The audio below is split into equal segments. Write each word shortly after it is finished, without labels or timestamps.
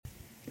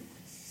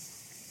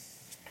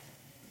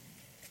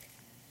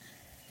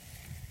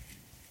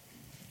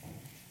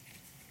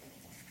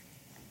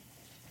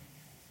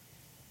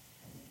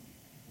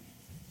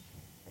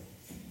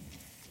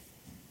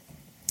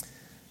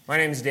My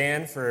name's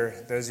Dan, for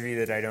those of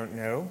you that I don't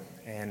know,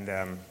 and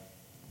I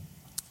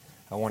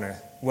want to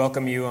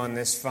welcome you on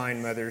this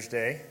fine Mother's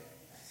Day.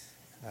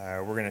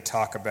 We're going to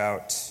talk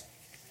about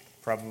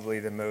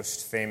probably the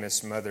most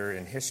famous mother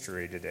in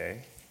history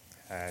today,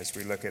 as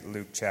we look at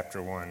Luke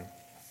chapter 1.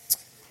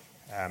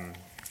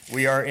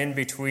 We are in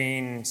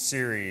between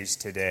series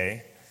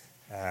today.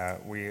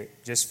 We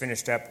just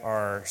finished up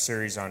our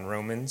series on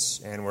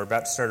Romans, and we're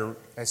about to start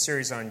a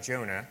series on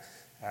Jonah,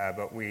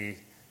 but we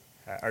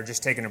are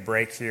just taking a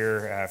break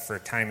here for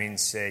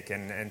timing's sake.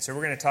 And so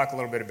we're going to talk a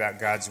little bit about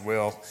God's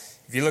will.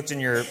 If you looked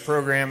in your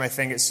program, I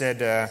think it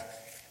said,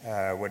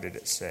 what did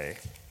it say?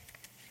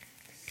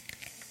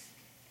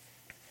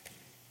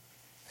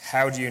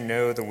 How do you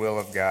know the will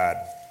of God?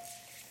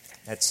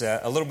 That's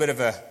a little bit of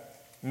a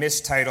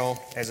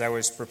mistitle as I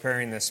was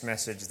preparing this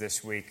message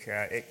this week.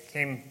 It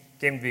came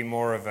to be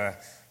more of a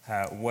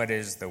what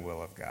is the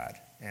will of God?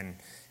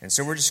 And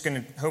so we're just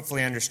going to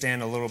hopefully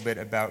understand a little bit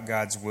about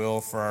God's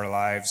will for our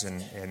lives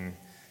and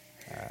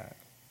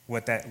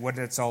what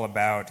that's all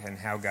about and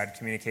how God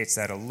communicates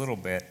that a little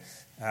bit.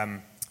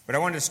 But I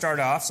wanted to start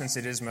off, since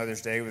it is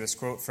Mother's Day, with this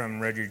quote from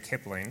Rudyard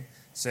Kipling. It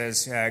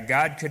says,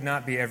 God could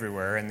not be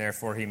everywhere, and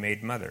therefore he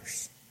made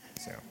mothers.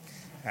 So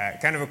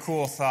kind of a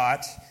cool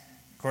thought.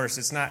 Of course,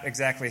 it's not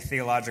exactly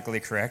theologically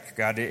correct.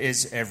 God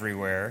is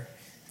everywhere.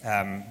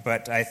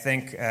 But I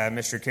think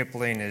Mr.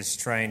 Kipling is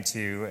trying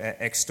to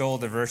extol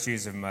the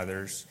virtues of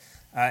mothers.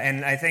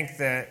 And I think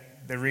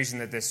that the reason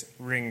that this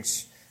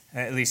rings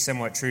at least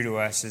somewhat true to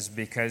us is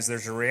because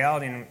there's a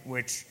reality in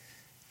which,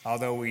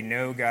 although we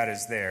know God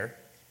is there,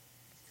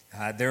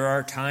 there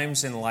are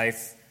times in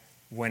life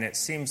when it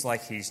seems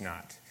like he's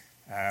not.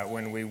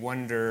 When we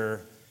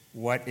wonder,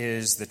 what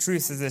is the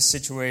truth of this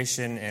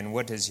situation and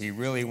what does he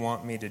really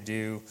want me to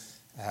do?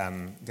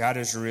 God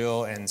is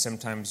real, and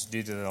sometimes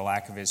due to the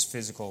lack of his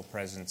physical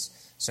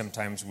presence,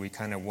 sometimes we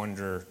kind of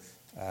wonder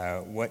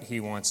what he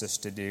wants us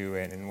to do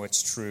and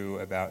what's true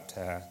about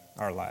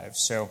our lives.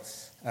 So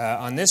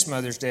on this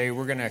Mother's Day,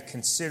 we're going to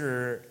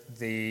consider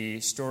the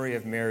story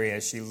of Mary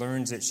as she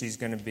learns that she's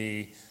going to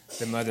be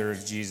the mother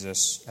of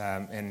Jesus,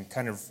 and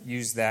kind of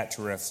use that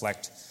to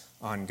reflect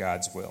on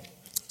God's will.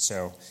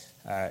 So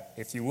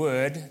if you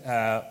would,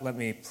 let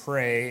me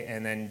pray,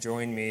 and then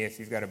join me. If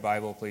you've got a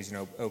Bible, please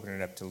open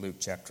it up to Luke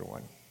chapter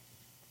 1.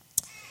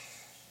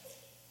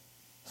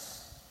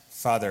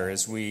 Father,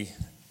 as we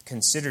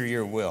consider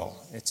your will,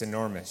 it's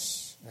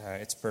enormous,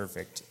 it's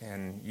perfect,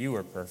 and you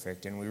are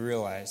perfect, and we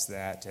realize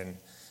that. And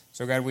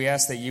so, God, we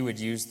ask that you would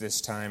use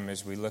this time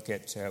as we look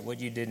at what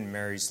you did in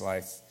Mary's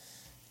life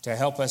to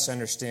help us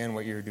understand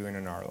what you're doing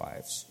in our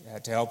lives,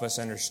 to help us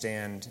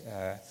understand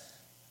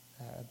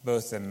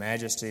both the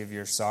majesty of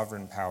your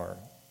sovereign power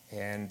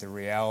and the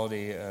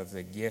reality of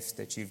the gift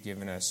that you've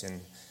given us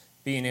in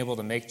being able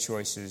to make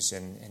choices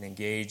and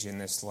engage in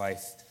this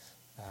life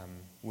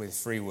with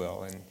free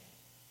will. And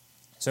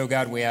so,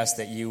 God, we ask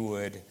that you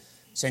would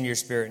send your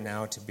Spirit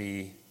now to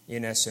be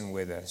in us and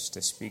with us,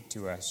 to speak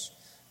to us.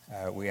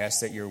 We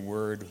ask that your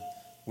word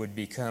would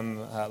become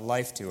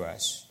life to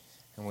us.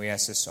 And we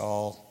ask this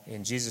all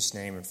in Jesus'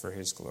 name and for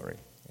his glory.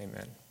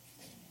 Amen.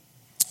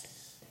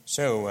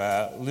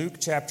 So, Luke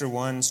chapter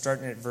 1,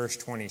 starting at verse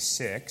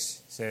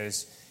 26,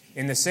 says,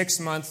 In the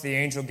 6th month, the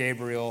angel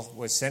Gabriel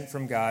was sent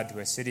from God to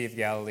a city of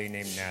Galilee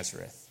named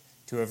Nazareth,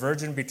 to a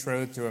virgin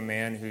betrothed to a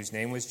man whose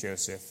name was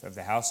Joseph, of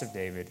the house of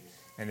David,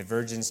 and the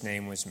virgin's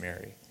name was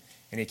Mary.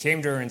 And he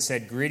came to her and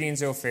said,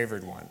 Greetings, O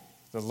favored one,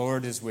 the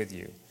Lord is with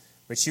you.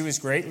 But she was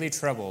greatly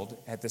troubled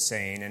at the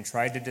saying, and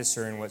tried to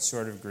discern what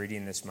sort of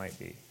greeting this might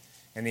be.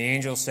 And the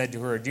angel said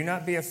to her, Do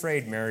not be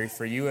afraid, Mary,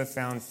 for you have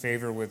found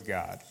favor with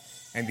God.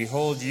 And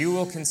behold, you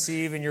will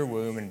conceive in your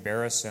womb and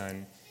bear a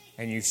son,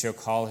 and you shall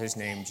call his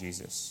name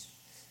Jesus.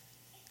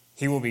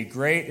 He will be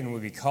great and will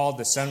be called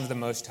the Son of the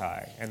Most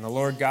High. And the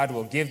Lord God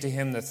will give to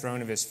him the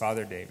throne of his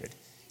father David.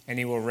 And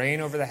he will reign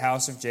over the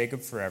house of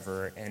Jacob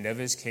forever, and of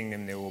his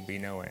kingdom there will be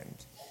no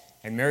end.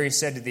 And Mary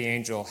said to the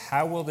angel,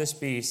 How will this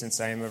be, since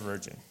I am a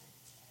virgin?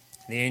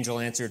 The angel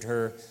answered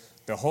her,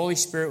 The Holy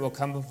Spirit will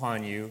come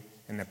upon you,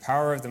 and the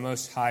power of the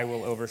Most High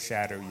will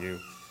overshadow you.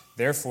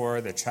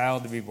 Therefore, the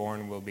child to be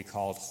born will be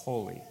called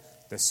Holy,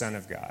 the Son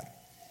of God.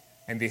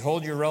 And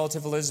behold, your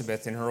relative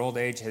Elizabeth in her old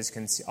age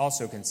has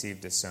also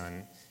conceived a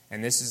son,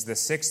 and this is the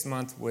 6th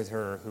month with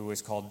her who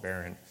was called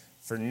barren,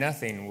 for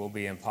nothing will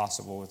be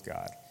impossible with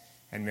God.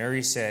 And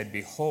Mary said,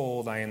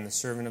 Behold, I am the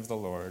servant of the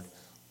Lord.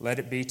 Let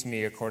it be to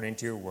me according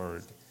to your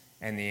word.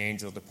 And the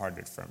angel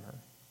departed from her.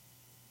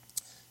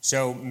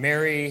 So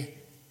Mary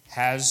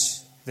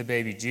has the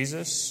baby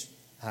Jesus.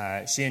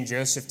 She and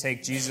Joseph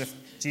take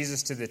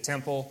Jesus to the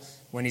temple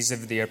when he's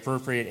of the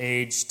appropriate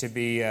age to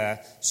be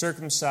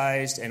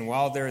circumcised. And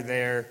while they're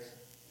there,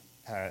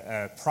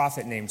 a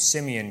prophet named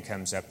Simeon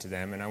comes up to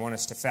them. And I want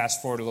us to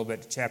fast forward a little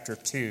bit to chapter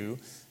 2,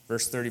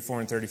 verse 34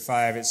 and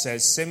 35. It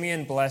says,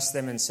 Simeon blessed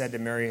them and said to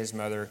Mary his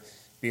mother,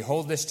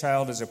 Behold, this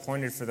child is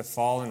appointed for the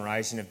fall and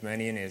rising of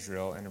many in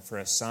Israel, and for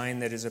a sign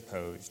that is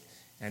opposed.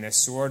 And a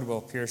sword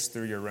will pierce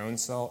through your own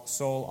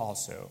soul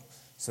also,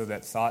 so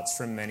that thoughts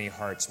from many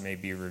hearts may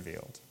be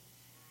revealed.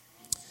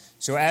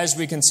 So as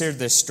we consider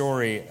the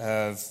story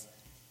of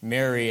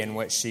Mary and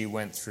what she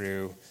went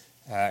through,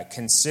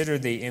 consider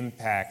the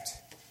impact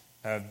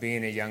of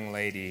being a young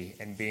lady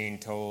and being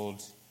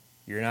told,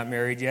 you're not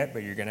married yet,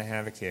 but you're going to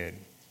have a kid.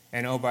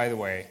 And oh, by the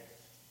way,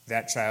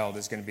 that child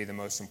is going to be the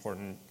most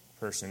important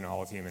person in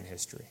all of human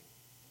history.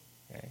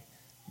 Okay?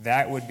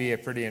 That would be a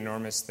pretty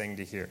enormous thing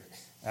to hear,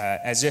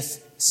 as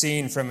if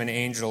seeing from an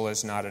angel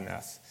is not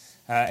enough.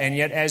 And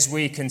yet, as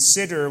we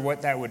consider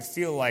what that would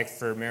feel like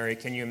for Mary,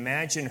 can you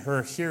imagine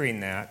her hearing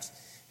that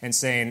and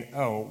saying,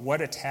 oh, what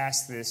a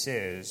task this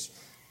is,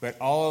 but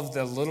all of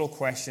the little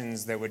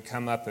questions that would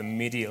come up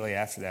immediately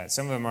after that.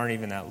 Some of them aren't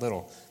even that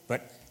little,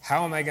 but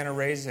how am I going to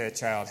raise a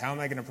child? How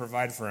am I going to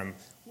provide for him?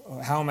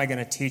 How am I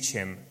going to teach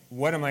him?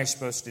 What am I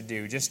supposed to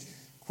do? Just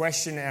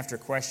question after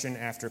question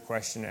after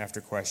question after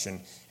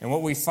question. And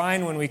what we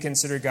find when we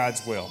consider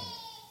God's will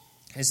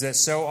is that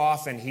so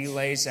often he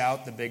lays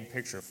out the big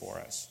picture for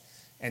us.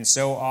 And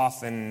so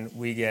often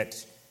we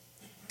get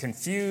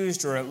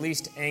confused or at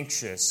least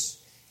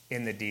anxious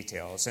in the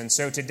details. And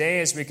so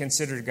today, as we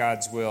consider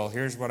God's will,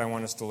 here's what I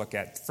want us to look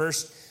at.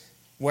 First,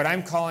 what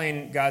I'm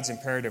calling God's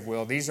imperative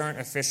will, these aren't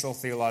official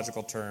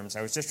theological terms.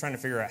 I was just trying to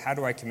figure out how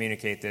do I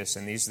communicate this,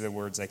 and these are the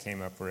words I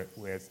came up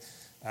with.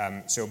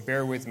 So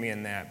bear with me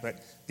in that.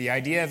 But the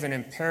idea of an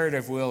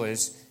imperative will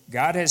is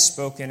God has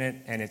spoken it,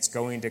 and it's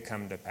going to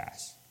come to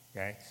pass.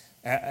 Okay?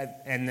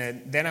 And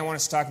then I want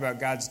us to talk about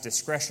God's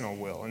discretional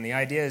will. And the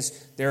idea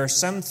is there are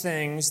some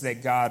things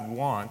that God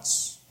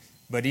wants,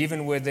 but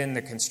even within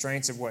the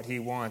constraints of what he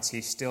wants,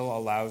 he still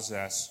allows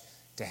us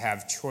to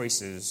have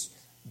choices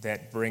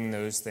that bring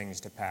those things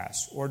to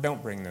pass or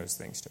don't bring those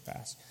things to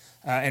pass.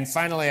 And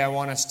finally, I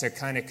want us to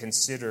kind of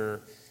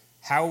consider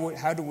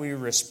how do we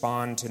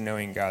respond to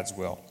knowing God's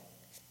will.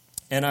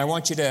 And I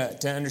want you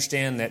to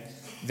understand that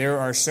there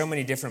are so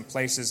many different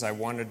places I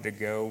wanted to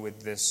go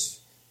with this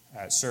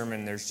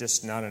sermon. There's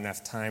just not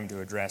enough time to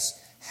address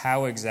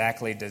how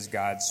exactly does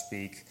God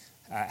speak.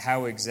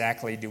 How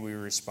exactly do we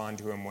respond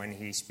to him when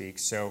he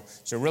speaks? So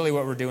really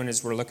what we're doing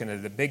is we're looking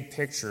at the big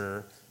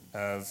picture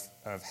of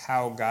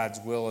how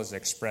God's will is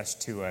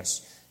expressed to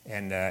us,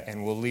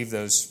 and we'll leave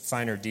those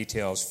finer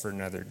details for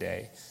another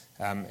day.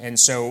 And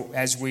so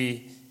as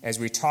we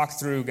talk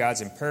through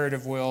God's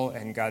imperative will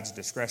and God's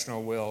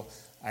discretional will,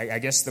 I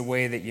guess the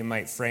way that you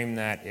might frame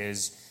that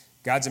is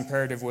God's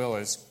imperative will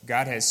is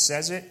God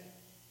says it,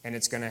 and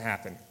it's going to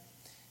happen.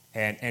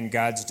 And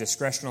God's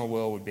discretional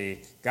will would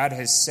be God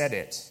has said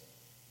it,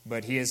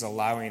 but he is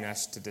allowing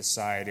us to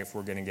decide if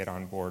we're going to get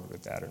on board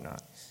with that or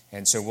not.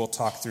 And so we'll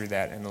talk through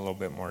that in a little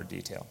bit more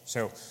detail.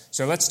 So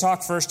let's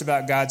talk first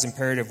about God's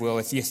imperative will.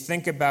 If you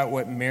think about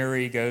what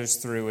Mary goes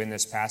through in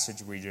this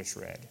passage we just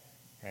read,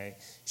 okay,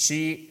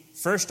 she,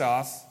 first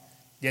off,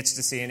 gets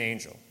to see an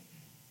angel.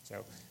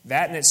 So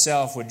that in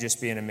itself would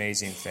just be an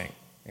amazing thing.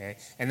 Okay?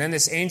 And then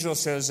this angel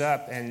shows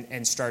up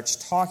and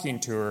starts talking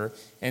to her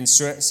and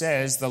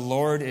says, the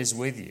Lord is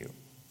with you.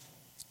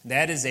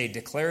 That is a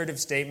declarative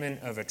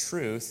statement of a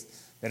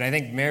truth that I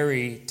think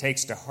Mary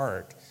takes to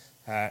heart.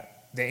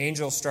 The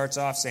angel starts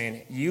off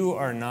saying, you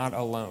are not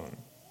alone.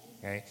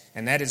 Okay?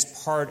 And that is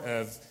part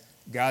of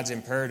God's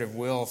imperative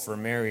will for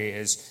Mary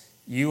is,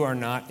 you are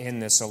not in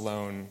this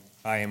alone,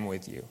 I am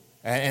with you.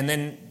 And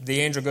then the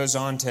angel goes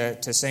on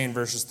to say in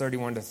verses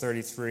 31 to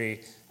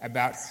 33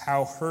 about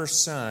how her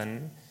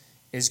son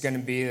is going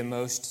to be the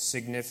most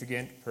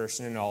significant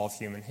person in all of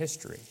human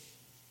history.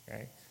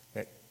 Okay?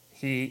 That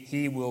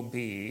he will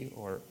be,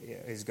 or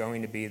is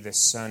going to be, the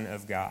Son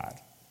of God.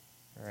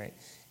 All right?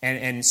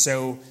 And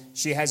so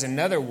she has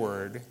another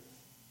word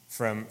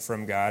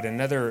from God,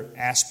 another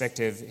aspect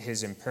of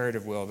his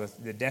imperative will.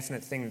 The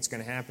definite thing that's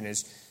going to happen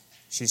is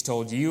she's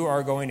told, you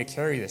are going to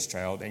carry this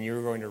child, and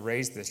you're going to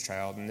raise this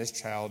child, and this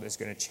child is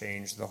going to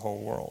change the whole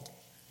world.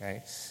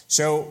 Okay?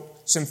 So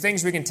some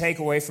things we can take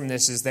away from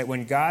this is that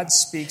when God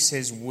speaks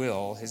his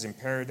will, his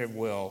imperative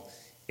will,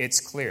 it's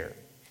clear.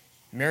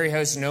 Mary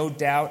has no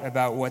doubt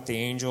about what the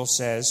angel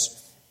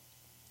says.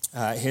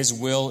 His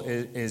will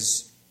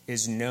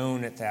is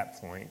known at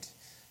that point.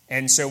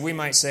 And so we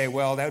might say,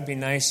 well, that would be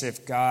nice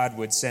if God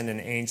would send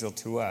an angel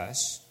to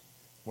us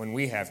when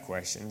we have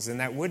questions, and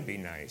that would be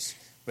nice.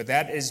 But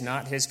that is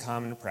not his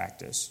common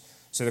practice.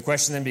 So the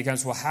question then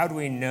becomes, well, how do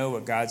we know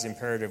what God's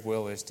imperative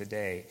will is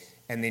today?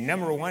 And the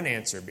number one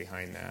answer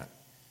behind that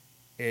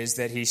is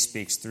that he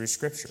speaks through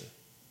Scripture.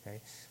 Okay?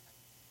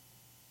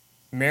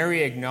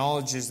 Mary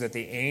acknowledges that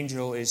the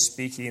angel is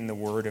speaking the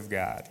word of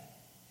God.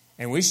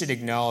 And we should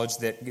acknowledge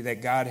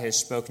that God has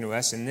spoken to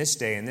us in this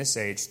day, in this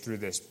age, through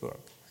this book.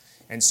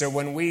 And so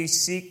when we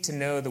seek to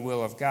know the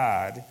will of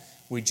God,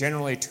 we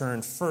generally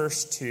turn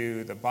first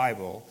to the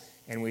Bible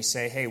and we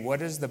say, hey, what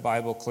does the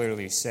Bible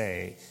clearly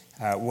say?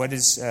 What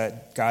is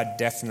God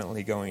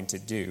definitely going to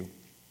do?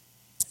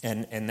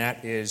 And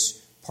that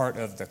is part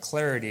of the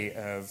clarity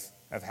of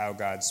how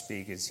God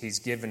speaks, is he's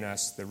given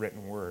us the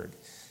written word.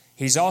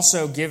 He's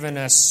also given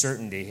us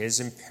certainty. His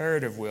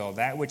imperative will,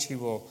 that which he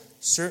will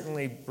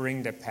certainly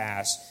bring to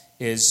pass,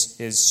 is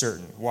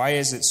certain. Why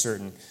is it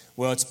certain?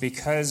 Well, it's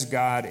because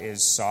God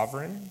is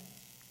sovereign,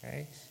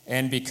 okay?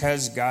 and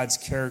because God's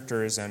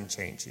character is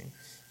unchanging.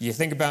 You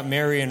think about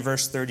Mary in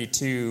verse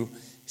 32,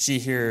 she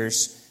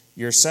hears,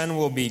 "Your son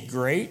will be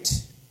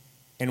great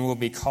and will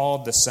be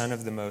called the Son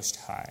of the Most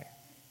High."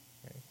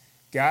 Okay?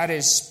 God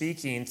is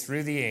speaking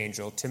through the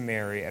angel to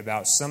Mary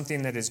about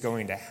something that is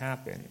going to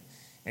happen.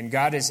 And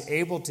God is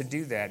able to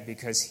do that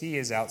because he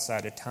is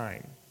outside of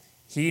time.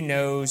 He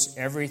knows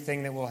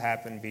everything that will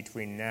happen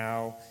between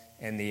now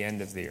and the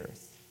end of the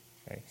earth.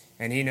 Okay?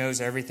 And he knows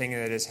everything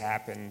that has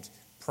happened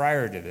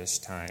prior to this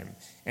time.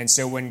 And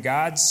so when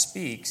God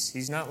speaks,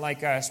 he's not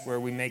like us where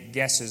we make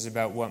guesses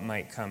about what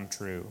might come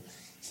true.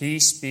 He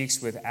speaks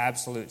with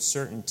absolute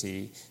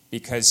certainty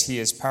because he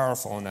is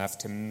powerful enough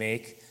to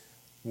make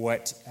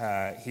what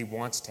he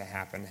wants to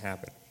happen.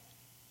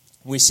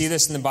 We see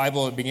this in the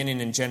Bible beginning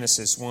in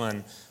Genesis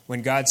 1,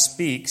 when God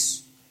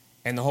speaks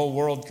and the whole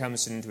world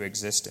comes into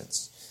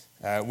existence.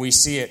 We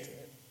see it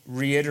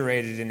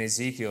reiterated in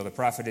Ezekiel. The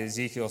prophet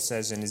Ezekiel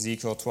says in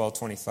Ezekiel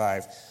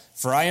 12:25,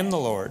 "For I am the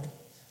Lord,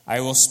 I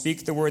will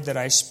speak the word that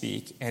I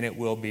speak, and it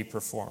will be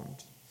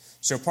performed."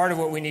 So part of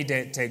what we need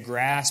to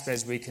grasp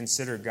as we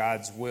consider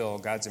God's will,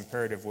 God's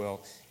imperative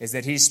will, is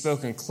that he's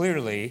spoken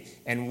clearly,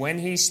 and when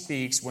he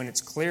speaks, when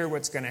it's clear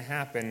what's going to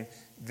happen,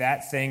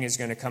 that thing is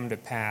going to come to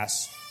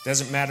pass.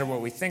 Doesn't matter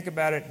what we think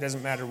about it,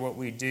 doesn't matter what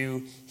we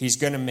do, he's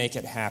going to make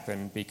it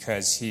happen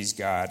because he's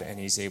God and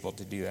he's able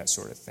to do that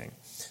sort of thing.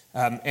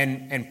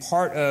 And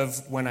part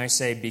of when I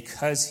say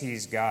because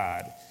he's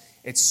God,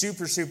 it's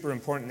super, super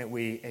important that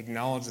we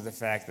acknowledge the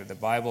fact that the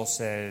Bible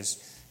says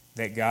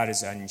that God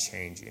is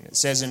unchanging. It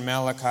says in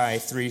Malachi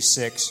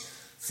 3:6,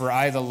 "For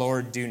I, the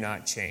Lord, do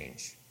not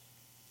change."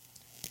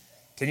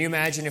 Can you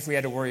imagine if we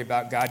had to worry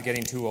about God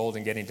getting too old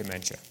and getting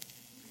dementia?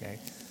 Okay.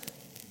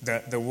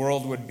 The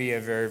world would be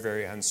a very,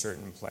 very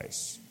uncertain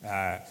place.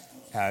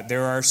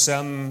 There are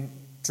some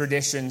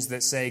traditions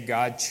that say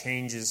God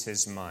changes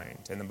his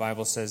mind, and the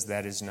Bible says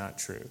that is not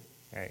true.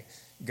 Okay?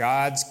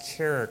 God's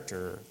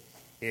character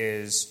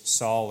is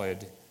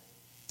solid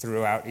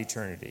throughout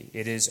eternity.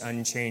 It is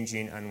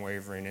unchanging,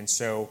 unwavering, and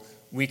so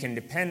we can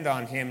depend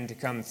on him to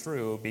come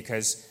through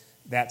because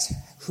that's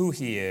who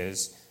he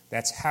is,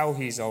 that's how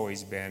he's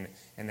always been,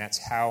 and that's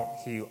how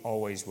he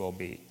always will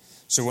be.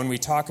 So when we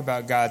talk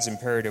about God's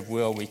imperative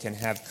will, we can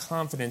have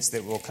confidence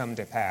that will come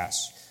to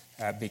pass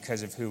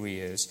because of who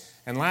he is.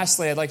 And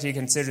lastly, I'd like you to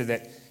consider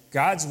that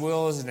God's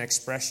will is an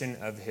expression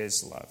of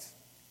his love.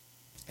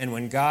 And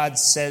when God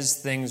says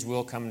things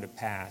will come to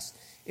pass,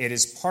 it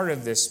is part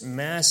of this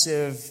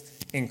massive,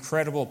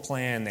 incredible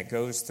plan that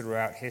goes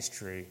throughout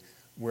history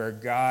where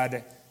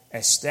God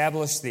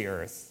established the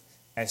earth,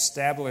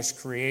 established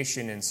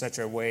creation in such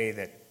a way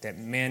that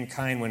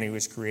mankind, when he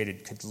was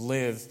created, could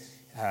live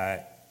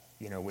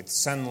with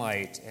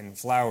sunlight and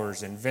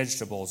flowers and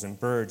vegetables and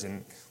birds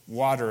and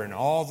water and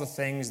all the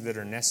things that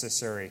are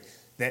necessary,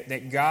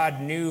 that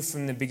God knew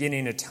from the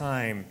beginning of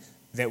time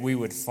that we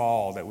would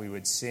fall, that we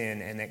would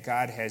sin, and that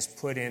God has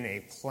put in a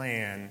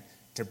plan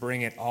to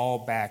bring it all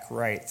back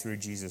right through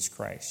Jesus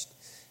Christ.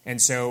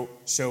 And so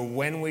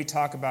when we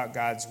talk about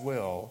God's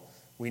will,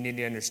 we need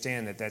to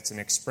understand that that's an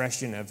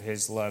expression of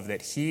his love,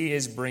 that he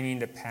is bringing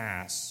to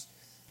pass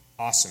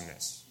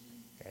awesomeness.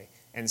 Okay?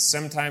 And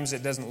sometimes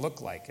it doesn't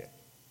look like it.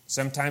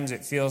 Sometimes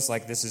it feels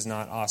like this is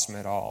not awesome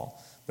at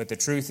all. But the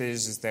truth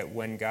is that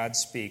when God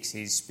speaks,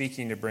 he's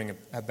speaking to bring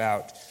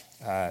about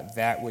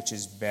that which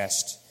is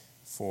best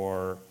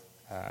for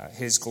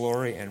his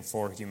glory and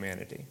for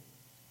humanity.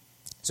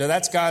 So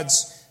that's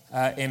God's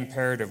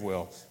imperative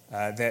will,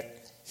 that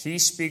he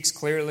speaks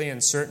clearly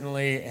and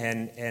certainly,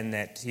 and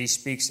that he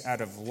speaks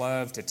out of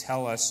love to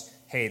tell us,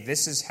 hey,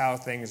 this is how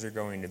things are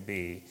going to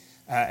be.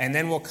 And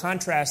then we'll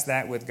contrast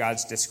that with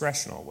God's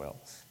discretional will.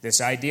 This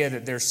idea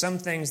that there's some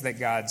things that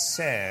God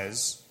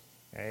says,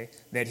 okay,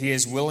 that he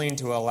is willing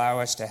to allow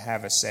us to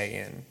have a say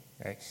in.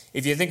 Okay?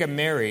 If you think of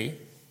Mary,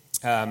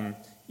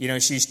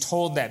 she's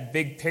told that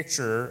big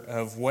picture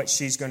of what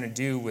she's going to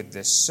do with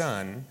this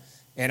son.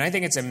 And I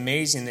think it's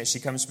amazing that she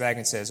comes back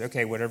and says,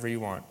 okay, whatever you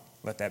want,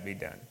 let that be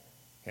done.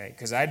 Okay?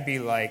 Because I'd be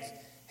like,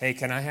 hey,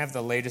 can I have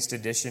the latest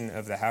edition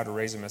of the How to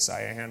Raise a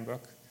Messiah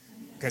handbook?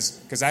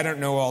 Because I don't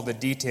know all the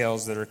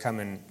details that are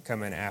coming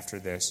after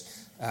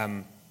this.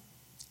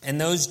 And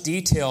those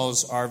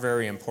details are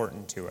very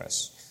important to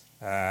us.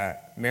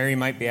 Mary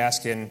might be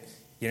asking,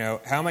 how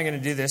am I going to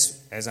do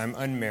this as I'm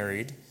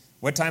unmarried?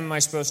 What time am I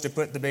supposed to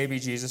put the baby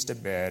Jesus to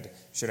bed?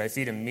 Should I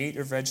feed him meat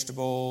or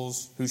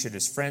vegetables? Who should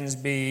his friends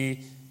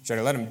be? Should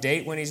I let him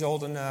date when he's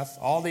old enough?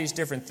 All these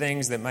different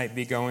things that might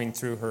be going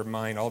through her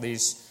mind, all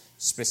these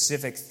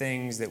specific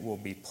things that will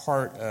be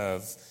part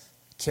of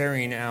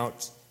carrying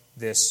out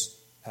this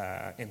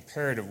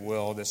imperative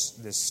will, this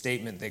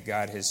statement that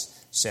God has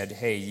said,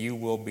 hey, you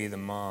will be the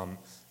mom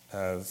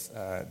of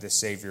the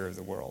Savior of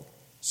the world.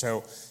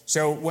 So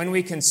when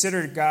we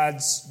consider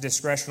God's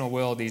discretional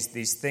will,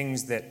 these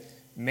things that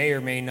may or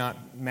may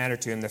not matter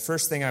to him, the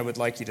first thing I would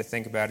like you to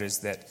think about is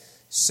that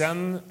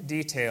some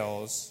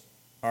details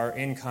are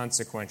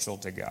inconsequential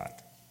to God.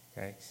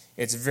 Okay?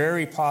 It's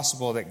very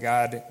possible that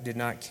God did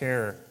not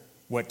care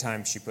what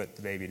time she put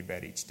the baby to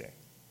bed each day.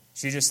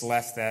 She just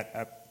left that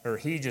up, or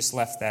he just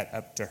left that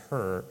up to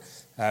her,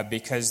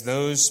 because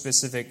those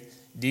specific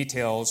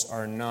details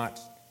are not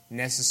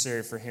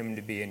necessary for him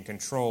to be in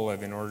control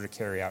of in order to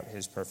carry out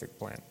his perfect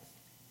plan.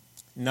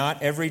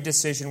 Not every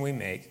decision we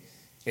make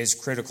is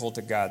critical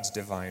to God's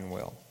divine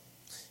will.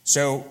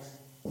 So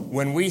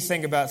when we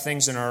think about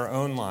things in our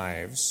own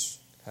lives,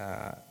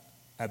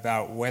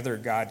 about whether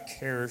God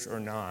cares or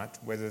not,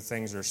 whether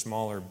things are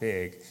small or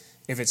big,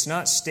 if it's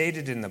not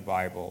stated in the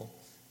Bible,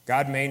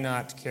 God may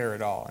not care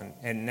at all.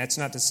 And that's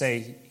not to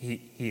say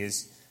he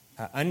is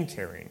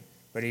uncaring,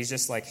 but he's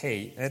just like,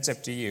 hey, that's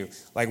up to you.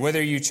 Like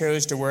whether you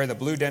chose to wear the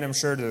blue denim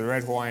shirt or the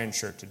red Hawaiian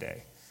shirt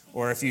today,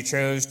 or if you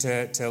chose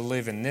to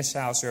live in this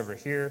house over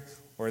here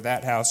or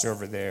that house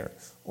over there,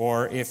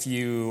 or if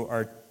you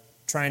are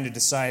trying to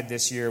decide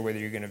this year whether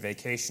you're going to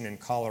vacation in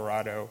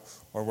Colorado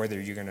or whether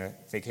you're going to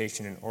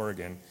vacation in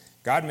Oregon,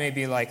 God may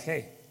be like,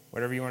 hey,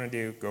 whatever you want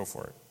to do, go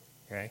for it.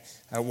 Okay?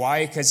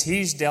 Why? Because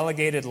he's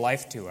delegated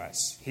life to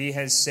us. He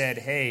has said,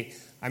 hey,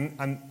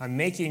 I'm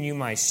making you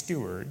my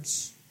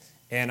stewards,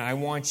 and I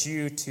want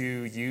you to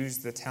use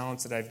the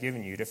talents that I've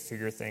given you to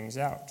figure things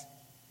out.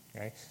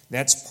 Okay?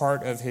 That's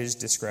part of his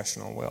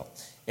discretional will.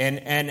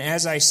 And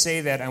as I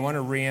say that, I want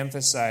to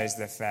reemphasize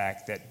the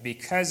fact that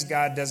because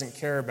God doesn't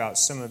care about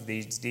some of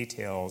these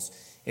details,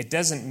 it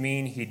doesn't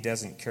mean he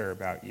doesn't care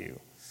about you.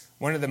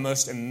 One of the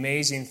most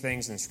amazing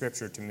things in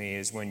Scripture to me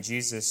is when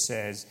Jesus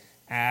says,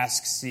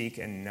 ask, seek,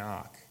 and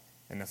knock,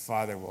 and the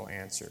Father will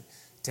answer.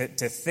 To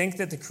think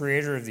that the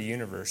Creator of the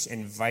universe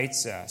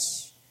invites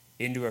us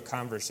into a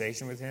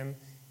conversation with him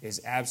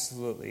is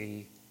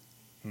absolutely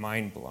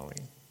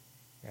mind-blowing.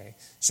 Okay?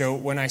 So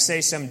when I say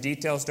some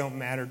details don't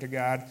matter to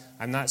God,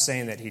 I'm not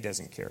saying that he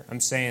doesn't care. I'm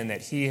saying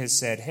that he has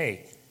said,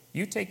 hey,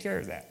 you take care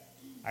of that.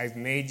 I've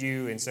made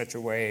you in such a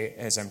way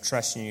as I'm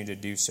trusting you to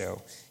do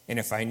so. And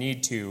if I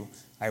need to,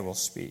 I will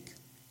speak.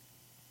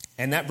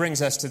 And that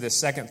brings us to the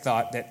second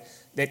thought,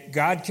 that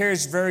God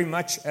cares very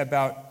much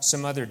about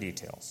some other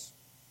details.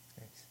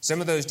 Okay? Some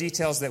of those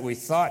details that we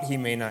thought he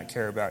may not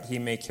care about, he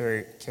may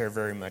care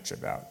very much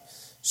about.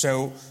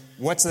 So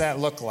what's that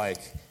look like?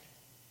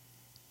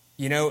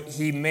 You know,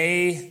 he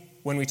may,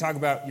 when we talk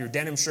about your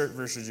denim shirt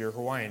versus your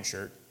Hawaiian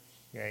shirt,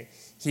 okay,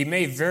 he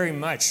may very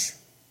much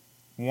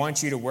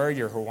want you to wear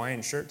your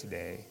Hawaiian shirt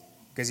today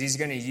because he's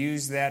going to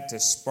use that to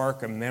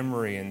spark a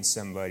memory in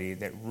somebody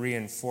that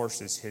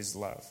reinforces his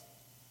love.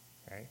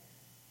 Okay?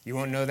 You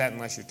won't know that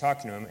unless you're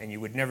talking to him, and you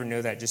would never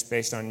know that just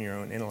based on your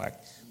own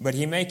intellect. But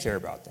he may care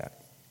about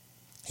that.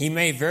 He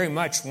may very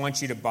much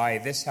want you to buy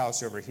this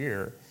house over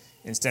here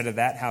instead of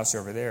that house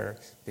over there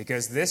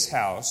because this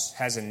house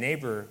has a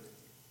neighbor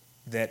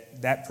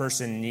that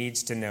person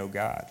needs to know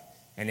God.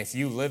 And if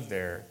you live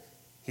there,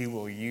 he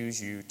will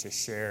use you to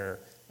share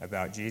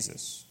about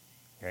Jesus.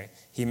 Okay?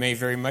 He may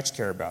very much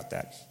care about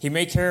that. He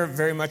may care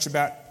very much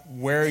about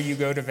where you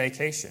go to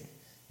vacation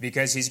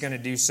because he's going to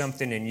do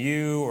something in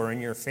you or in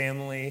your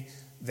family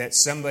that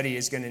somebody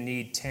is going to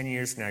need 10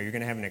 years from now. You're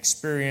going to have an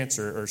experience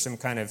or some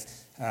kind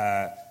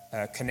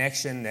of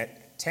connection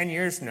that 10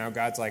 years from now,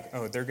 God's like,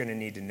 oh, they're going to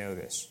need to know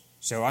this.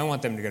 So I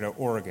want them to go to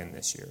Oregon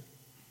this year.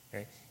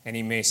 Okay? And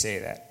he may say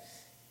that.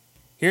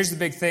 Here's the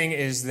big thing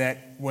is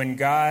that when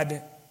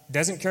God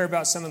doesn't care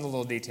about some of the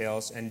little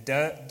details and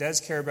does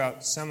care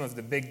about some of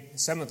the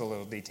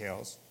little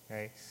details,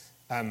 okay,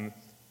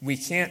 we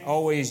can't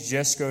always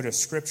just go to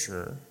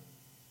Scripture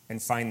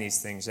and find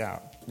these things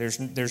out.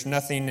 There's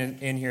nothing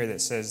in here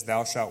that says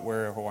thou shalt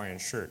wear a Hawaiian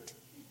shirt,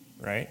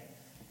 right?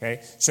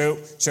 Okay, so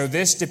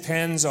this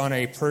depends on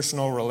a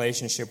personal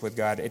relationship with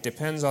God. It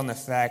depends on the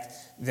fact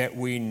that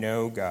we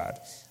know God.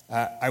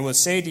 I will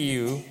say to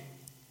you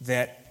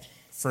that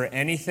for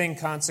anything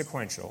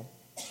consequential,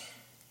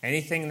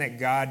 anything that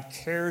God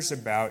cares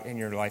about in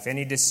your life,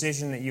 any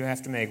decision that you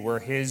have to make where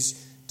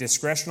his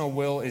discretional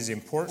will is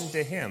important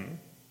to him,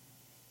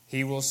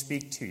 he will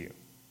speak to you.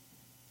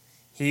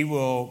 He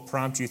will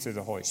prompt you through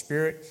the Holy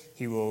Spirit.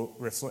 He will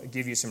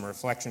give you some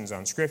reflections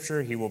on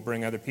Scripture. He will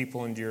bring other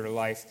people into your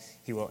life.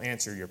 He will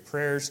answer your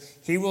prayers.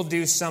 He will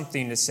do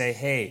something to say,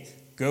 hey,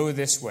 go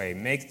this way,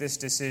 make this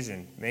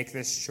decision, make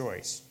this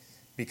choice,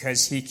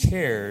 because he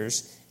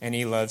cares and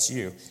he loves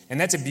you. And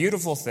that's a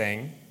beautiful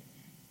thing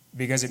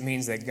because it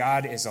means that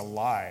God is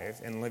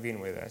alive and living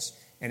with us.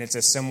 And it's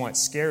a somewhat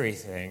scary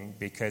thing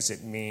because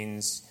it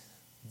means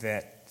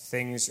that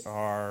things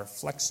are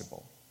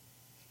flexible,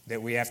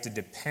 that we have to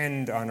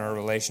depend on our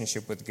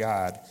relationship with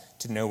God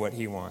to know what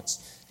he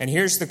wants. And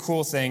here's the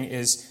cool thing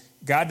is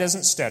God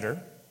doesn't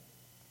stutter.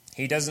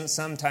 He doesn't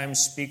sometimes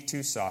speak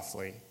too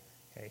softly.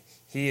 Okay?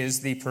 He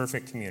is the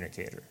perfect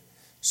communicator.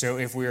 So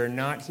if we are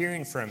not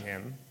hearing from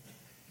him,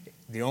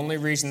 the only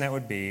reason that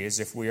would be is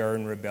if we are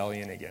in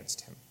rebellion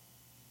against him.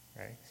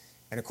 Okay?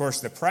 And of course,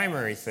 the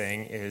primary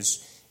thing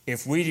is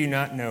if we do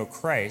not know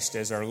Christ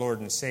as our Lord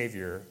and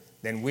Savior,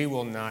 then we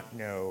will not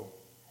know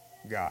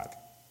God.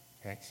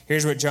 Okay?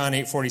 Here's what John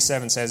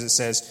 8:47 says. It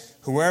says,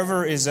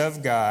 whoever is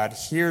of God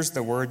hears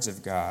the words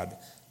of God.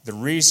 The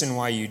reason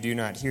why you do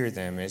not hear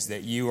them is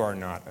that you are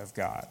not of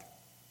God.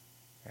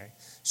 Okay?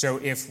 So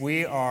if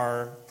we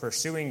are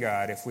pursuing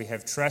God, if we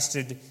have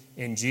trusted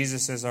in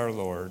Jesus as our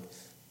Lord,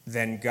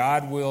 then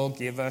God will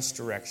give us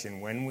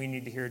direction when we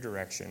need to hear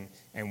direction,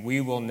 and we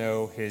will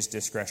know his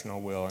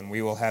discretional will, and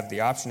we will have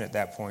the option at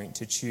that point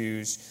to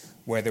choose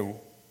whether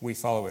we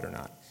follow it or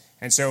not.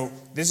 And so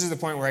this is the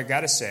point where I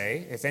got to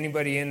say, if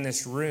anybody in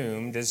this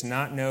room does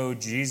not know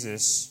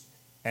Jesus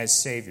as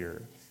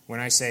Savior, when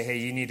I say, hey,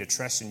 you need to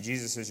trust in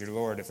Jesus as your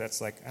Lord, if that's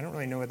like, I don't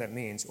really know what that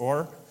means,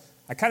 or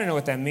I kind of know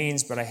what that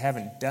means, but I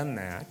haven't done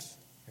that,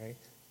 right?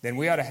 Then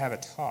we ought to have a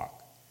talk.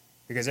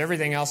 Because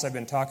everything else I've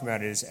been talking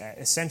about is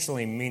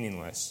essentially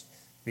meaningless.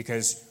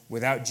 Because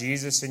without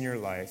Jesus in your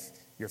life,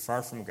 you're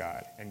far from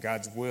God. And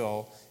God's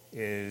will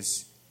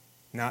is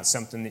not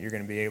something that you're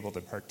going to be able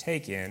to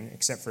partake in,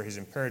 except for his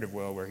imperative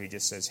will, where he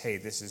just says, hey,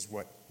 this is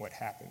what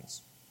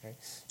happens. Okay?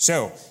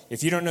 So,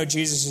 if you don't know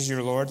Jesus as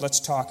your Lord, let's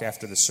talk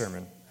after the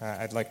sermon.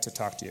 I'd like to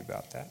talk to you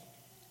about that.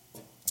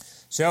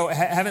 So,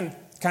 having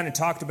kind of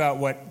talked about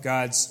what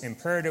God's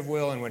imperative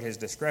will and what his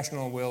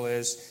discretional will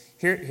is,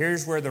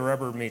 here's where the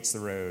rubber meets the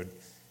road.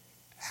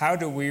 How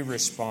do we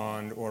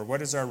respond, or what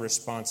does our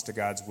response to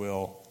God's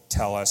will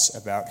tell us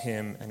about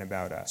him and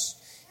about us?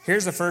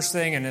 Here's the first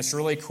thing, and it's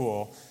really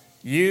cool.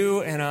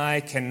 You and I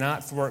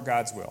cannot thwart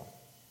God's will.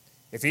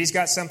 If he's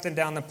got something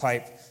down the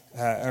pipe,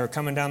 or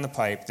coming down the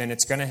pipe, then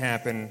it's going to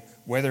happen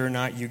whether or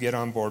not you get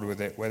on board with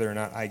it, whether or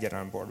not I get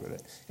on board with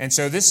it. And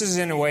so this is,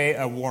 in a way,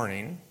 a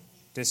warning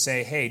to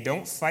say, hey,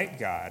 don't fight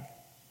God.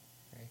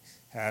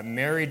 Okay?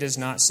 Mary does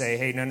not say,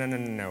 hey,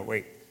 no,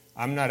 wait,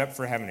 I'm not up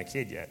for having a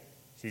kid yet.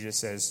 She just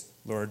says,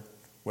 Lord,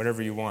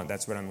 whatever you want,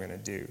 that's what I'm going to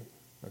do.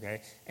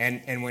 Okay?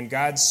 And when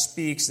God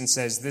speaks and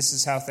says, this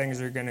is how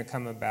things are going to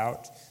come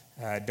about,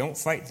 don't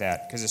fight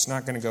that, because it's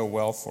not going to go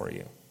well for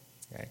you.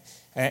 Okay?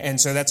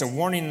 And so that's a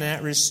warning in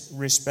that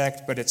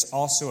respect, but it's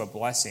also a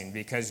blessing,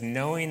 because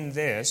knowing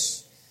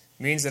this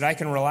means that I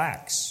can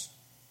relax.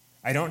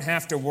 I don't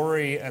have to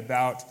worry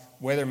about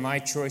whether my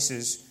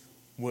choices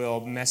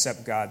will mess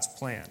up God's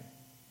plan.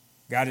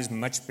 God is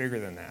much bigger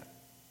than that.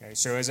 Okay?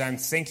 So as I'm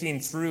thinking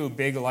through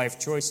big life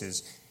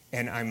choices,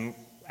 and I'm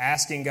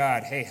asking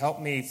God, hey, help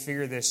me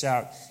figure this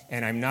out,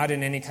 and I'm not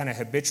in any kind of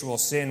habitual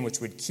sin which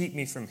would keep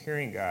me from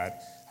hearing God,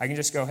 I can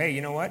just go, hey,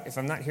 you know what? If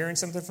I'm not hearing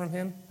something from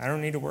him, I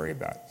don't need to worry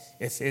about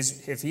it.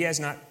 If he has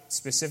not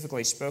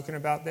specifically spoken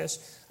about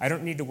this, I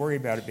don't need to worry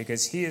about it,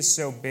 because he is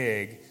so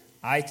big,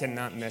 I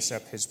cannot mess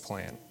up his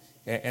plan.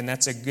 And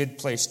that's a good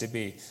place to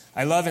be.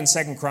 I love in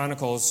 2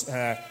 Chronicles,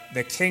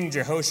 the King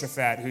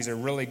Jehoshaphat, who's a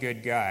really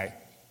good guy.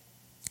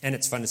 And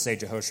it's fun to say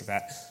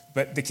Jehoshaphat.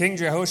 But the King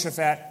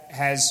Jehoshaphat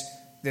has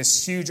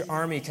this huge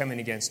army coming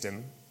against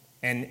him.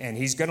 And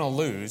he's going to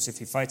lose if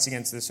he fights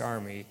against this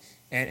army.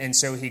 And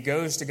so he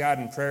goes to God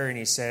in prayer and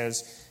he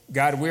says,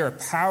 God, we are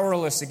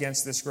powerless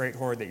against this great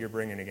horde that you're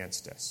bringing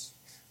against us.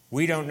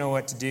 We don't know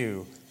what to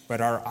do, but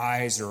our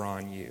eyes are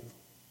on you.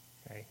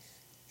 Okay?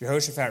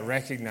 Jehoshaphat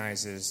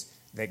recognizes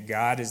that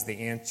God is the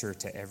answer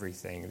to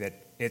everything, that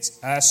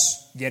it's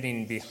us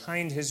getting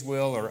behind his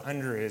will or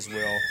under his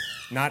will,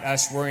 not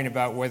us worrying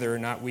about whether or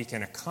not we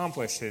can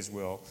accomplish his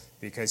will,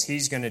 because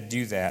he's going to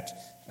do that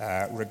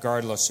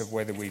regardless of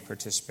whether we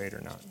participate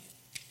or not.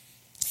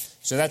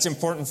 So that's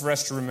important for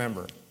us to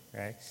remember.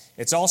 Okay?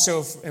 It's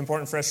also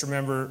important for us to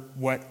remember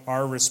what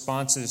our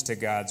responses to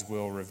God's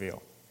will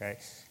reveal. Okay?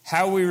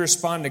 How we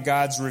respond to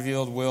God's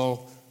revealed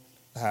will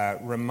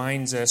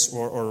reminds us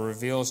or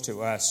reveals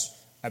to us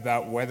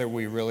about whether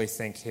we really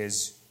think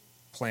his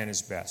plan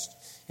is best.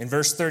 In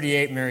verse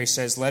 38, Mary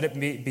says, let it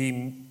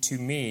be to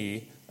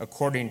me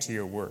according to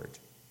your word.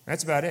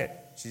 That's about it.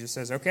 She just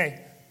says,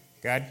 okay,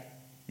 God,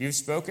 you've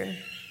spoken.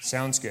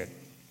 Sounds good.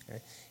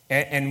 Okay?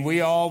 And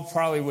we all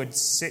probably would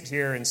sit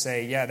here and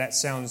say, yeah, that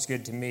sounds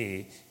good to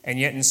me. And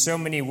yet in so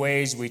many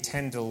ways, we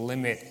tend to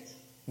limit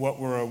what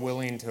we're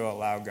willing to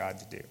allow God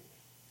to do.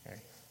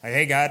 Okay? Like,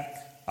 hey, God,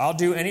 I'll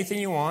do anything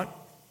you want.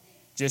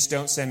 Just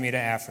don't send me to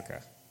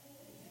Africa.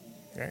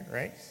 Okay,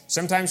 right?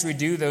 Sometimes we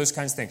do those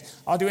kinds of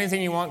things. I'll do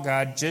anything you want,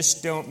 God.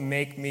 Just don't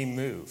make me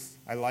move.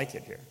 I like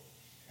it here.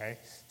 Okay?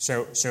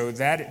 So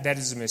that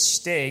is a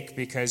mistake,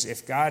 because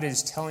if God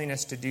is telling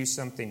us to do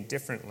something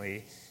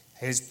differently,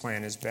 his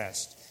plan is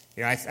best.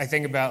 You know, I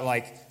think about,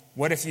 like,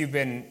 what if you've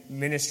been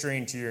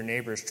ministering to your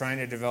neighbors, trying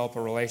to develop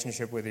a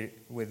relationship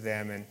with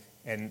them,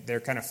 and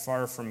they're kind of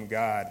far from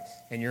God,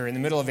 and you're in the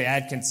middle of the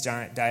Atkins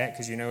diet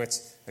because you know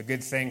it's a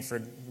good thing for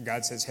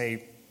God says,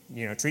 hey,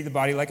 you know, treat the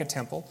body like a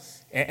temple.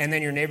 And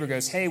then your neighbor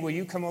goes, hey, will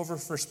you come over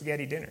for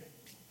spaghetti dinner?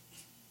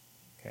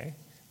 Okay.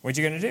 What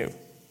you going to do?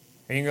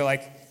 And you can go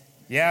like,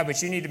 yeah,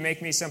 but you need to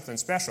make me something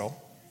special.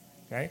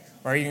 Okay.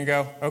 Or you can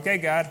go, okay,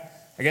 God,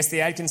 I guess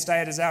the Atkins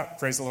diet is out.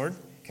 Praise the Lord.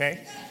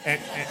 Okay.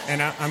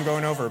 And I'm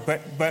going over.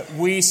 But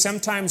we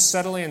sometimes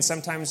subtly and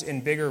sometimes in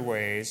bigger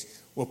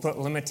ways will put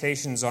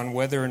limitations on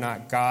whether or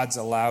not God's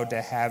allowed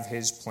to have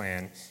his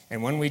plan.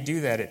 And when we do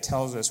that, it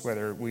tells us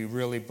whether we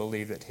really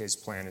believe that his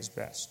plan is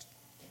best.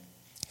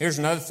 Here's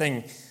another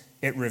thing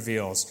it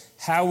reveals.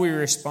 How we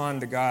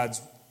respond to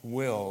God's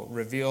will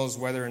reveals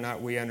whether or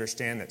not we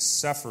understand that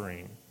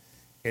suffering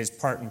is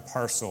part and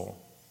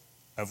parcel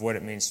of what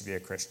it means to be a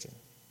Christian.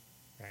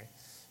 Okay?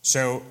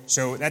 So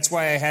that's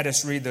why I had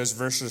us read those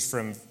verses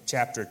from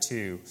chapter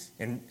 2.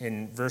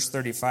 In verse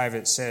 35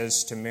 it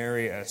says to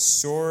Mary, a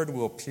sword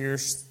will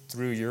pierce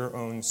through your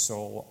own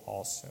soul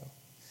also.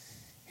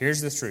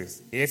 Here's the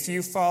truth. If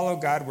you follow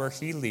God where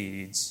he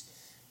leads,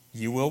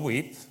 you will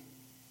weep,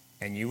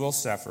 and you will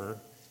suffer,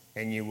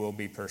 and you will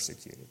be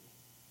persecuted.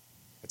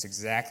 That's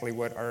exactly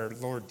what our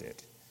Lord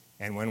did.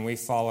 And when we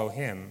follow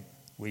him,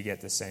 we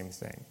get the same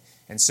thing.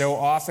 And so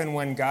often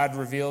when God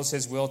reveals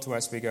his will to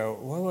us, we go,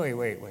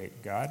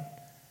 wait, God,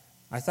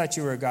 I thought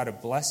you were a God of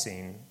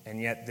blessing,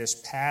 and yet this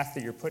path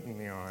that you're putting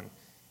me on,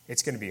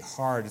 it's going to be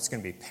hard, it's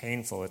going to be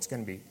painful, it's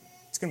going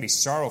to be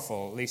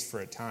sorrowful, at least for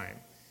a time.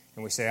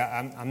 And we say,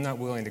 I'm not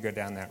willing to go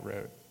down that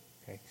road.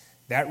 Okay?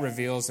 That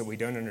reveals that we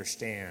don't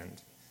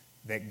understand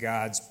that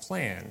God's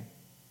plan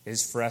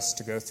is for us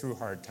to go through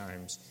hard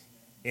times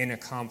in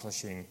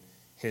accomplishing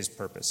his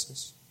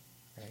purposes.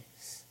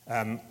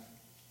 Okay?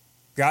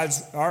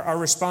 Our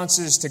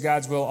responses to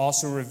God's will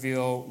also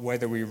reveal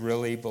whether we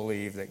really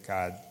believe that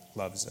God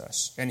loves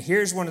us. And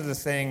here's one of the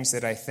things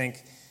that I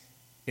think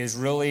is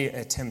really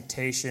a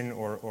temptation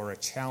or a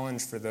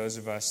challenge for those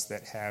of us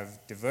that have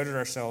devoted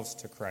ourselves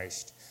to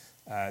Christ,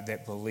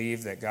 that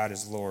believe that God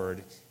is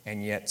Lord,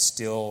 and yet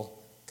still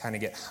kind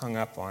of get hung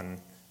up on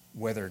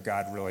whether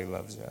God really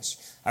loves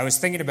us. I was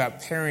thinking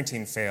about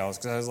parenting fails,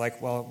 because I was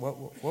like, well,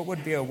 what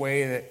would be a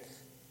way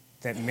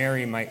that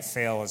Mary might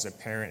fail as a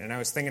parent? And I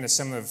was thinking of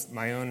some of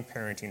my own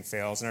parenting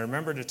fails. And I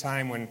remembered a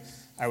time when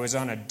I was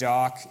on a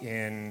dock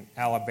in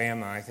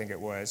Alabama, I think it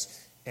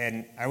was,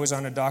 and I was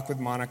on a dock with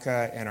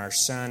Monica, and our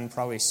son,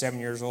 probably 7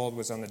 years old,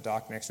 was on the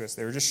dock next to us.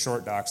 They were just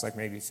short docks, like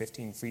maybe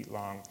 15 feet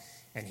long,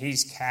 and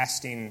he's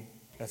casting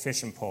a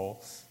fishing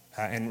pole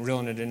and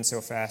reeling it in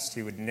so fast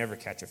he would never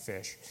catch a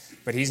fish.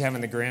 But he's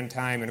having the grand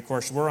time, and of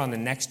course we're on the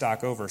next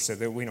dock over so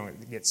that we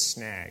don't get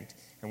snagged.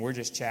 And we're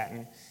just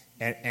chatting,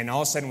 and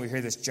all of a sudden we hear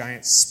this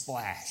giant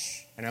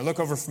splash. And I look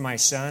over for my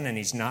son, and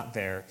he's not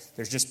there.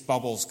 There's just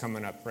bubbles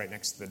coming up right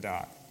next to the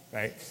dock,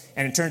 right?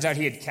 And it turns out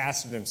he had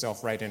casted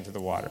himself right into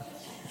the water.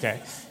 Okay,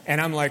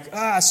 and I'm like,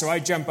 so I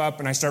jump up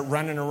and I start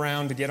running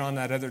around to get on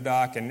that other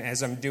dock, and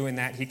as I'm doing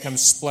that, he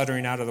comes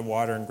spluttering out of the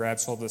water and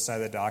grabs hold of the side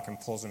of the dock and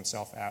pulls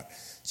himself out.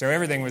 So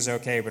everything was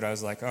okay, but I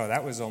was like,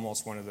 that was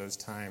almost one of those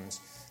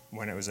times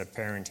when it was a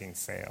parenting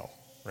fail,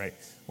 right?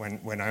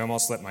 When I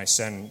almost let my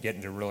son get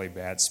into a really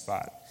bad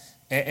spot.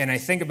 And I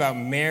think about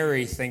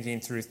Mary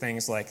thinking through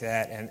things like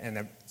that,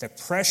 and the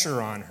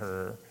pressure on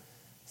her,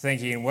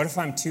 thinking, what if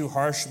I'm too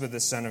harsh with the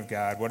Son of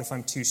God? What if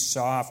I'm too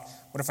soft?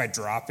 What if I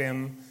drop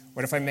him?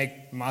 What if I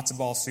make matzo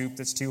ball soup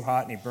that's too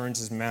hot and he burns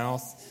his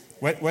mouth?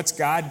 What's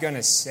God going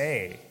to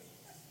say?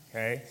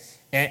 Okay?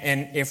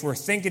 And if we're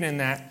thinking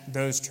in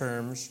those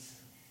terms,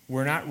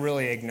 we're not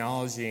really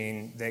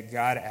acknowledging that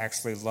God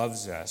actually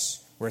loves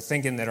us. We're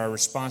thinking that our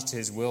response to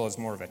his will is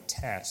more of a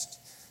test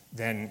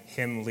than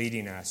him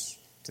leading us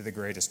to the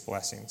greatest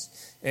blessings.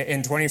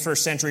 In 21st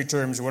century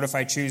terms, what if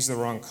I choose the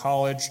wrong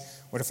college?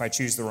 What if I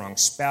choose the wrong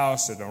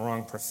spouse or the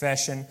wrong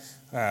profession?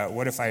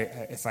 What if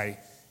I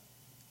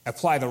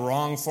apply the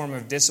wrong form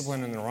of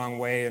discipline in the wrong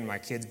way and my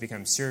kids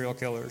become serial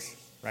killers,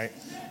 right?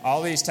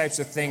 All these types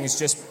of things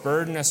just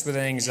burden us with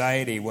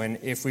anxiety, when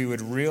if we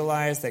would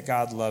realize that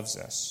God loves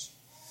us,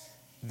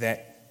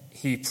 that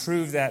he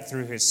proved that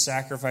through his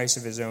sacrifice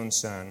of his own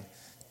son,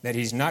 that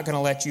he's not going to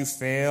let you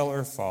fail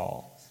or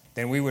fall,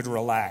 then we would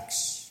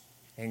relax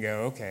and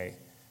go, okay,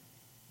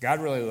 God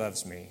really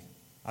loves me.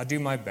 I'll do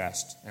my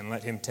best and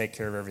let him take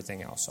care of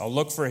everything else. I'll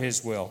look for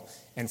his will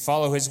and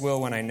follow his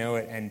will when I know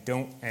it,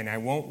 and I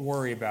won't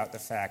worry about the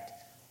fact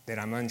that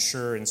I'm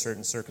unsure in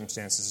certain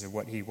circumstances of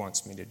what he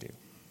wants me to do.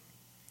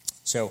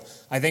 So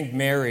I think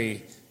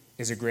Mary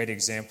is a great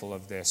example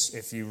of this.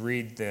 If you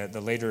read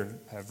the later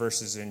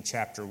verses in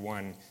chapter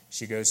 1,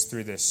 she goes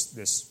through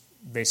this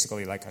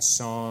basically like a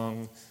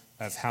song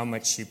of how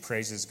much she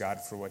praises God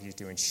for what he's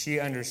doing. She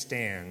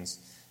understands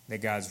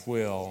that God's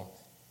will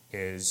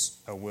is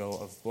a will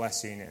of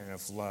blessing and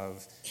of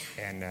love,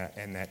 and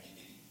that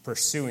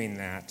pursuing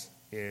that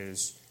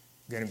is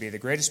going to be the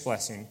greatest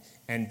blessing,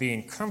 and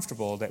being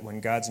comfortable that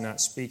when God's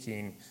not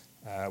speaking,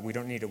 we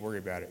don't need to worry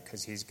about it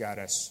because he's got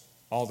us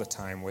all the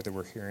time, whether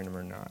we're hearing him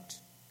or not.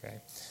 Okay,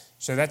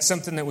 so that's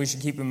something that we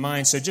should keep in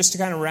mind. So just to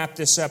kind of wrap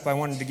this up, I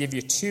wanted to give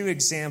you 2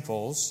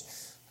 examples.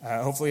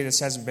 Hopefully this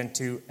hasn't been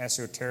too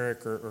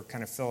esoteric or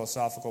kind of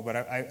philosophical, but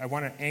I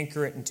want to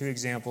anchor it in 2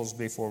 examples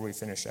before we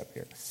finish up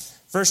here.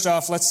 First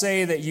off, let's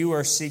say that you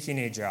are seeking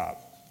a job.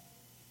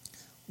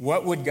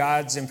 What would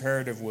God's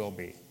imperative will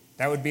be?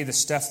 That would be the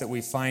stuff that we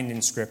find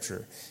in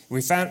Scripture.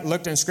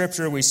 Looked in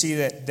Scripture, we see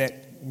that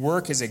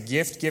work is a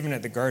gift given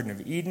at the Garden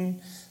of Eden.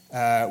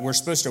 We're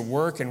supposed to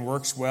work and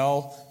work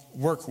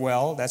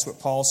well. That's what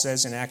Paul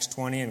says in Acts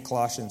 20 and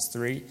Colossians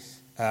 3.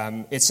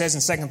 It says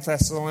in 2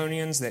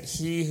 Thessalonians that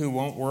he who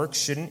won't work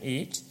shouldn't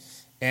eat.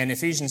 And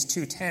Ephesians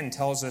 2:10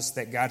 tells us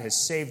that God has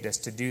saved us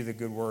to do the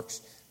good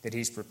works that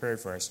he's prepared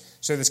for us.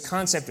 So this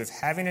concept of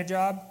having a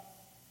job,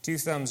 2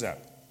 thumbs up.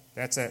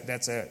 That's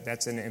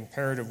an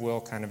imperative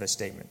will kind of a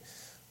statement.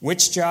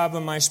 Which job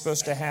am I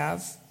supposed to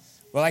have?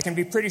 Well, I can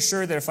be pretty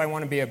sure that if I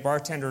want to be a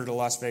bartender at a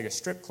Las Vegas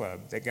strip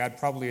club, that God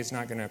probably is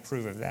not going to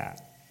approve of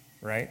that,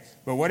 right?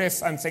 But what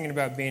if I'm thinking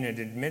about being an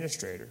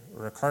administrator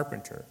or a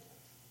carpenter?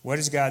 What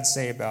does God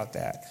say about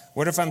that?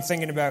 What if I'm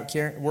thinking about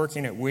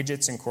working at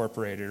Widgets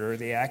Incorporated or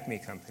the Acme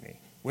Company?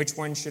 Which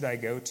one should I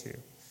go to?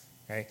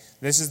 Okay?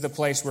 This is the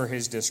place where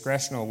his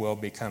discretional will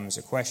becomes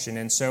a question.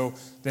 And so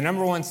the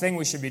number one thing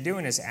we should be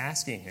doing is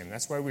asking him.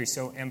 That's why we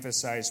so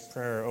emphasize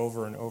prayer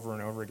over and over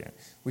and over again.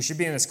 We should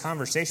be in this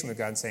conversation with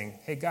God and saying,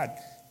 hey, God,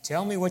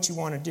 tell me what you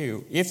want to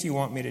do if you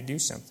want me to do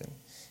something.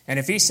 And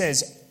if he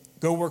says,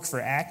 go work for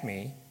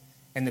Acme,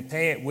 and the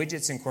pay at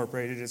Widgets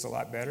Incorporated is a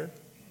lot better,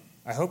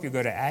 I hope you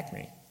go to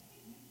Acme,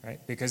 right?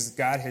 Because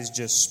God has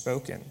just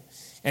spoken.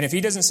 And if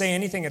he doesn't say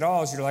anything at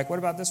all, you're like, what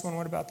about this one?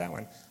 What about that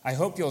one? I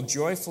hope you'll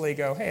joyfully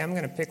go, hey, I'm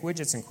going to pick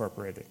Widgets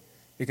Incorporated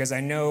because I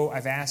know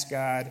I've asked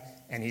God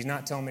and he's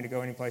not telling me to go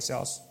anyplace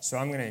else. So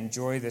I'm going to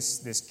enjoy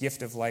this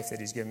gift of life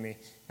that he's given me,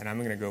 and I'm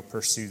going to go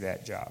pursue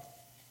that job.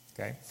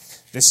 Okay.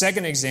 The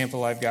second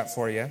example I've got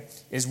for you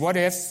is what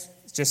if,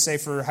 just say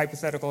for a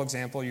hypothetical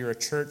example, you're a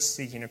church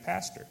seeking a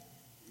pastor.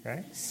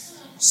 Okay.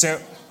 So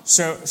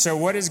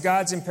what is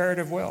God's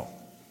imperative will?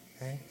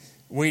 Okay.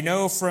 We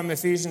know from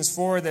Ephesians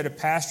 4 that a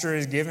pastor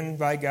is given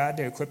by God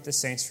to equip the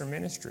saints for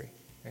ministry.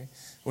 Okay?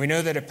 We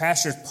know that a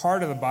pastor is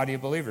part of the body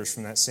of believers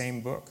from that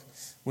same book.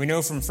 We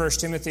know from 1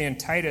 Timothy and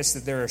Titus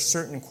that there are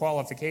certain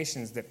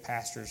qualifications that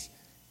pastors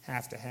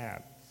have to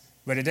have.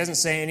 But it doesn't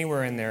say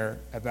anywhere in there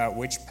about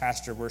which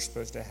pastor we're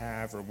supposed to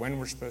have or when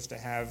we're supposed to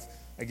have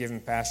a given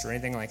pastor or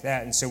anything like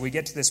that. And so we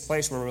get to this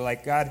place where we're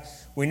like, God,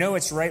 we know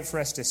it's right for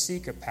us to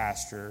seek a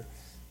pastor,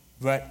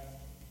 but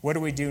what do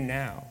we do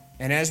now?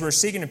 And as we're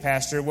seeking a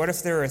pastor, what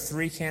if there are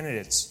 3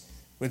 candidates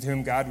with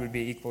whom God would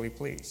be equally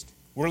pleased?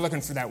 We're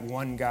looking for that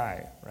one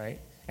guy, right?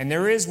 And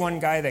there is one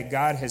guy that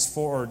God has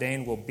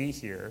foreordained will be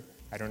here.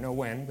 I don't know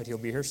when, but he'll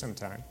be here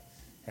sometime.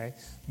 Okay?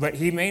 But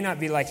he may not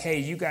be like, hey,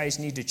 you guys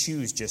need to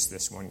choose just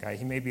this one guy.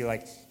 He may be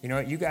like, you know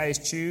what, you guys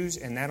choose,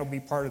 and that'll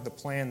be part of the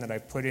plan that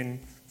I've put in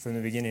from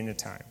the beginning of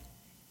time.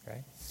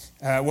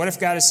 Okay? What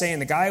if God is saying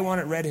the guy I want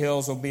at Red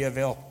Hills will be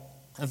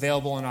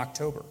available in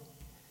October?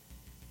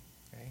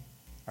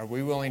 Are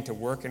we willing to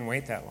work and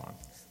wait that long?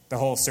 The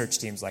whole search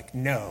team's like,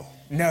 no.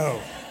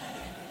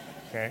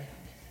 Okay?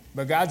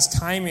 But God's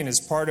timing is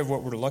part of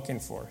what we're looking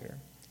for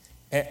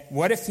here.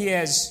 What if he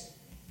has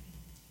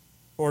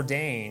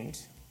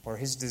ordained, or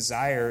his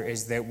desire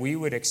is that we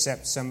would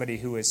accept somebody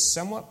who is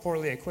somewhat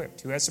poorly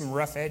equipped, who has some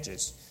rough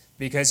edges,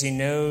 because he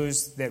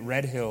knows that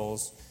Red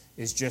Hills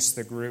is just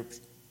the group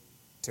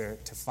to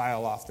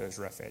file off those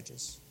rough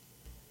edges?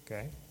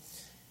 Okay?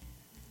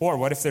 Or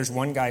what if there's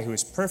one guy who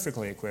is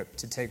perfectly equipped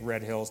to take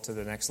Red Hills to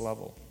the next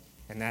level?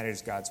 And that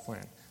is God's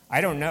plan. I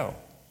don't know.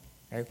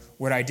 Okay?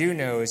 What I do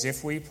know is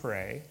if we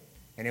pray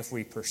and if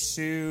we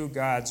pursue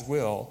God's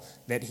will,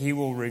 that he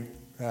will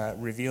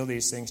reveal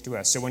these things to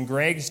us. So when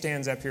Greg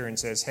stands up here and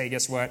says, hey,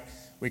 guess what?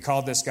 We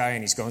called this guy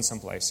and he's going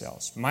someplace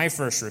else. My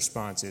first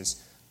response is,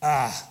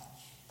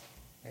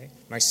 Okay?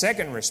 My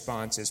second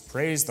response is,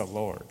 praise the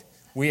Lord.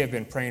 We have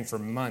been praying for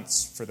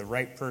months for the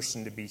right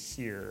person to be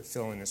here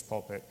filling this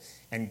pulpit.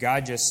 And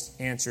God just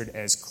answered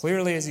as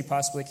clearly as he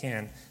possibly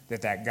can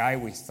that guy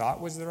we thought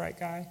was the right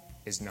guy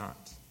is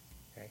not.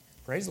 Okay?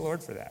 Praise the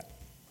Lord for that.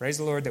 Praise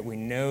the Lord that we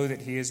know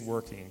that he is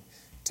working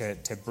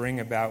to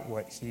bring about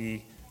what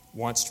he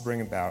wants to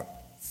bring about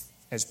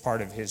as part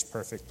of his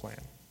perfect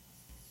plan.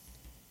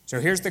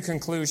 So here's the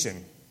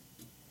conclusion.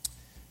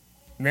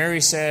 Mary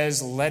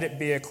says, let it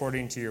be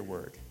according to your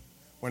word.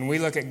 When we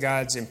look at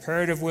God's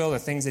imperative will, the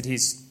things that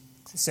he's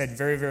said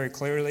very, very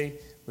clearly,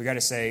 we got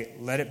to say,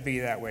 let it be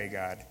that way,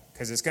 God,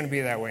 because it's going to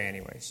be that way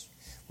anyways.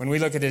 When we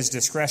look at his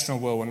discretional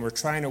will, when we're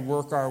trying to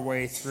work our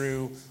way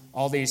through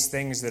all these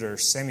things that are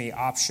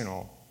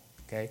semi-optional,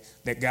 okay,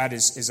 that God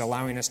is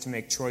allowing us to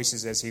make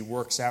choices as he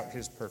works out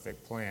his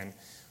perfect plan,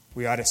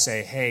 we ought to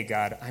say, hey,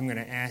 God, I'm going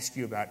to ask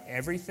you about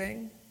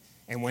everything,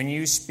 and when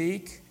you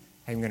speak,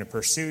 I'm going to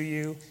pursue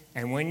you,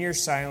 and when you're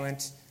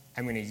silent,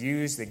 I'm going to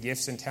use the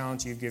gifts and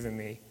talents you've given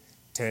me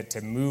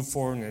to move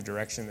forward in the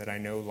direction that I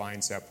know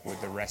lines up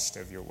with the rest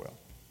of your will.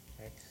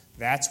 Okay?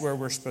 That's where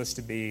we're supposed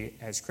to be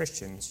as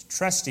Christians,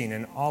 trusting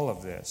in all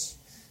of this,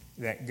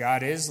 that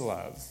God is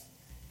love,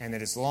 and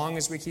that as long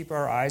as we keep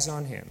our eyes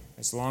on him,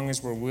 as long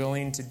as we're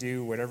willing to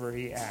do whatever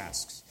he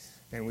asks,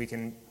 then we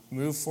can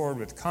move forward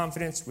with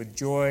confidence, with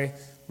joy,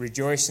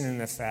 rejoicing in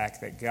the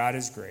fact that God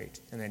is great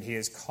and that he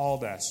has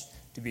called us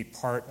to be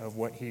part of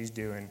what he's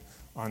doing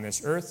on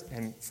this earth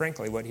and,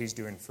 frankly, what he's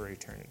doing for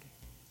eternity.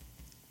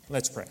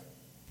 Let's pray.